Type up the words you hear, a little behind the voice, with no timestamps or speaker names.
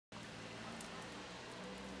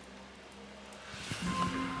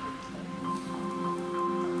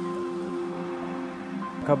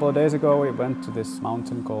A couple of days ago we went to this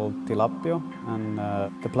mountain called Tilapio, and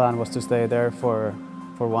the plan was to stay there for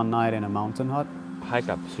one night in a mountain hut. Hike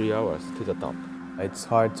up 3 hours to the top. It's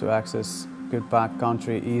hard to access good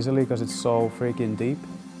backcountry easily because it's so freaking deep.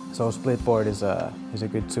 So splitboard is a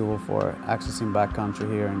good tool for accessing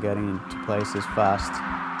backcountry here and getting into places fast.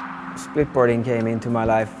 Splitboarding came into my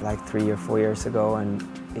life like 3 or 4 years ago, and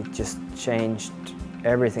it just changed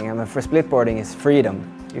everything. I mean, for splitboarding is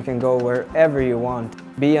freedom. You can go wherever you want.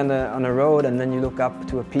 Be on a road and then you look up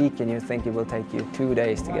to a peak and you think it will take you 2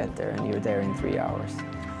 days to get there, and you're there in 3 hours.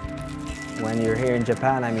 When you're here in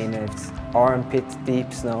Japan, I mean, it's armpit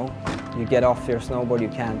deep snow. You get off your snowboard, you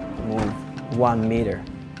can't move 1 meter.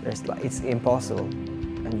 It's impossible.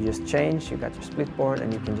 And you just change, you got your splitboard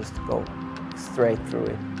and you can just go straight through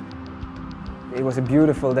it. It was a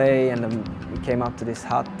beautiful day, and we came up to this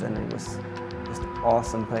hut and it was just an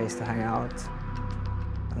awesome place to hang out.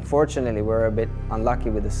 Unfortunately, we're a bit unlucky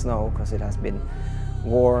with the snow because it has been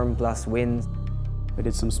warm plus wind. We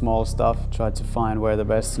did some small stuff, tried to find where the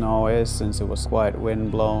best snow is since it was quite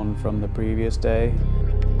wind-blown from the previous day.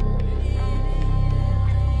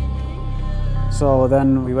 So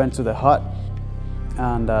then we went to the hut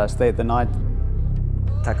and stayed the night.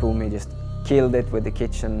 Takumi just killed it with the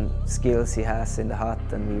kitchen skills he has in the hut,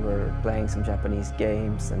 and we were playing some Japanese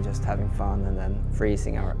games and just having fun and then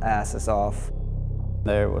freezing our asses off.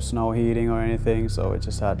 There was no heating or anything, so we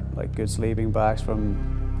just had like good sleeping bags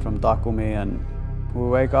from Takumi, and we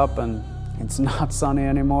wake up and it's not sunny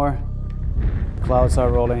anymore. Clouds are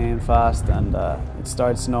rolling in fast and it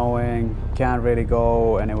starts snowing. Can't really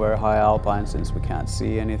go anywhere high alpine since we can't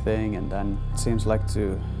see anything, and then it seems like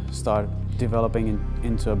to start developing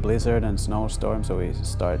into a blizzard and snowstorm, so we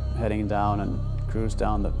start heading down and cruise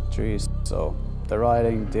down the trees. So the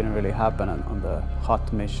riding didn't really happen on the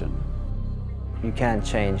hut mission. You can't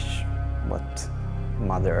change what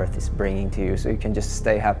Mother Earth is bringing to you, so you can just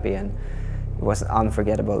stay happy, and it was an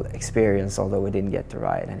unforgettable experience, although we didn't get to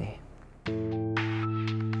ride any.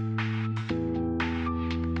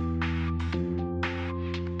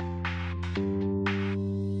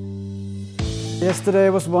 Yesterday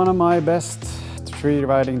was one of my best tree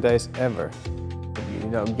riding days ever. You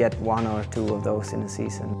don't get 1 or 2 of those in a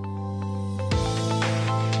season.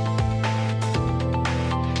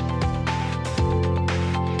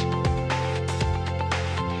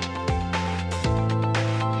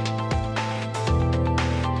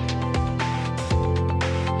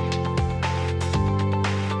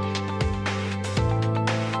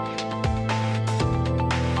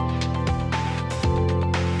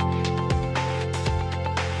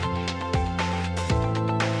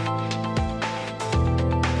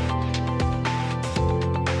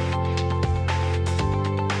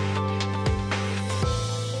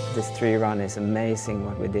 This tree run is amazing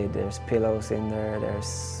what we did. There's pillows in there,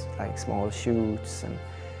 there's like small chutes, and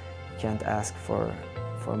you can't ask for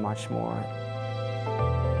much more.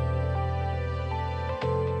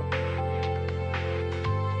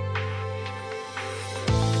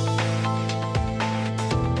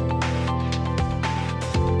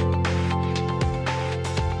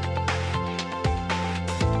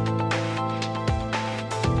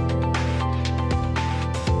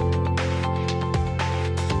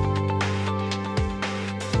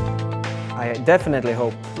 I definitely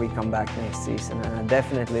hope we come back next season, and I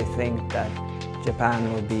definitely think that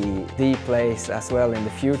Japan will be the place as well in the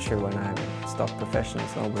future when I stop professional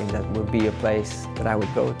snowboarding. That would be a place that I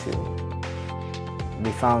would go to.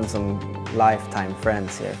 We found some lifetime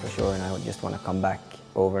friends here for sure, and I would just want to come back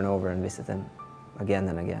over and over and visit them again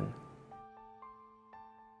and again.